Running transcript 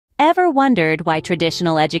Ever wondered why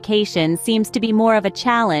traditional education seems to be more of a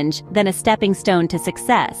challenge than a stepping stone to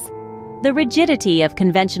success? The rigidity of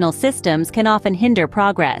conventional systems can often hinder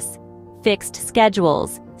progress. Fixed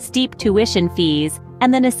schedules, steep tuition fees,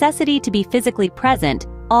 and the necessity to be physically present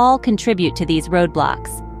all contribute to these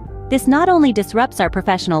roadblocks. This not only disrupts our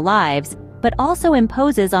professional lives, but also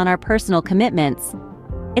imposes on our personal commitments.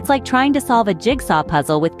 It's like trying to solve a jigsaw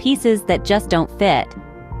puzzle with pieces that just don't fit.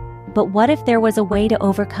 But what if there was a way to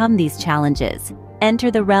overcome these challenges? Enter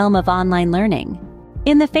the realm of online learning.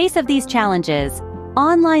 In the face of these challenges,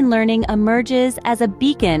 online learning emerges as a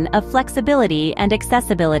beacon of flexibility and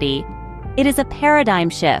accessibility. It is a paradigm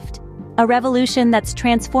shift, a revolution that's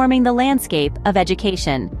transforming the landscape of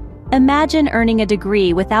education. Imagine earning a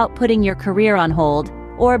degree without putting your career on hold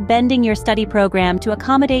or bending your study program to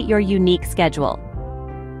accommodate your unique schedule.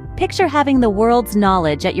 Picture having the world's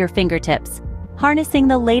knowledge at your fingertips, harnessing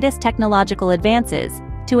the latest technological advances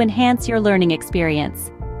to enhance your learning experience.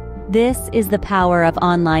 This is the power of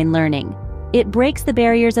online learning. It breaks the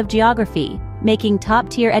barriers of geography, making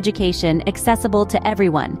top-tier education accessible to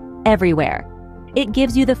everyone, everywhere. It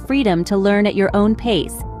gives you the freedom to learn at your own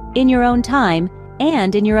pace, in your own time,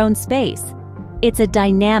 and in your own space. It's a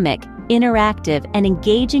dynamic, interactive, and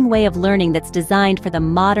engaging way of learning that's designed for the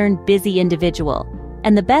modern, busy individual.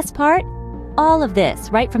 And the best part? All of this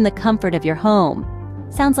right from the comfort of your home.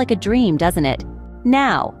 Sounds like a dream, doesn't it?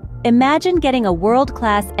 Now, imagine getting a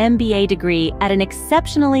world-class MBA degree at an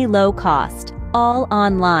exceptionally low cost, all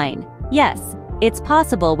online. Yes, it's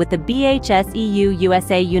possible with the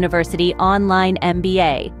BHSEU.USA University Online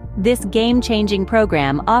MBA. This game-changing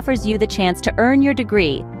program offers you the chance to earn your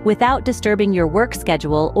degree without disturbing your work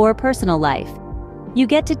schedule or personal life. You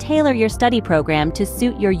get to tailor your study program to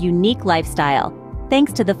suit your unique lifestyle,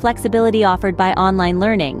 thanks to the flexibility offered by online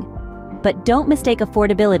learning. But don't mistake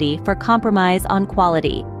affordability for compromise on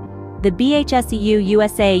quality. The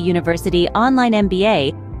BHSEU.USA University Online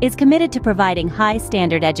MBA is committed to providing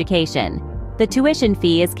high-standard education. The tuition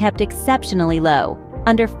fee is kept exceptionally low,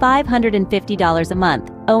 under $550 a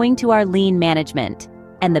month, owing to our lean management.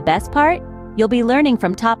 And the best part? You'll be learning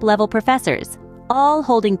from top-level professors, all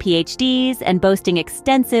holding PhDs and boasting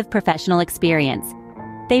extensive professional experience.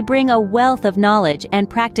 They bring a wealth of knowledge and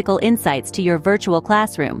practical insights to your virtual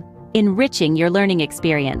classroom, enriching your learning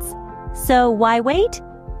experience. So why wait?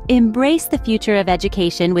 Embrace the future of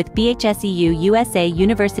education with BHSEU.USA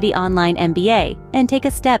University Online MBA and take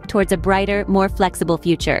a step towards a brighter, more flexible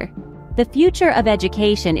future. The future of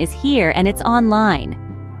education is here and it's online.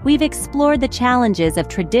 We've explored the challenges of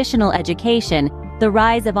traditional education, the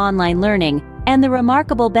rise of online learning, and the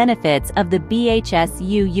remarkable benefits of the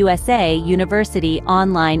BHSEU.USA University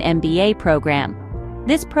Online MBA Program.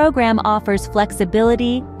 This program offers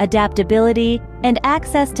flexibility, adaptability, and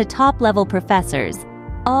access to top-level professors,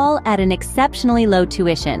 all at an exceptionally low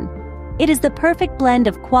tuition. It is the perfect blend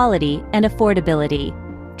of quality and affordability.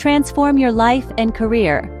 Transform your life and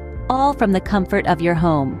career, all from the comfort of your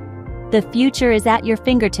home. The future is at your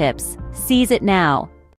fingertips. Seize it now.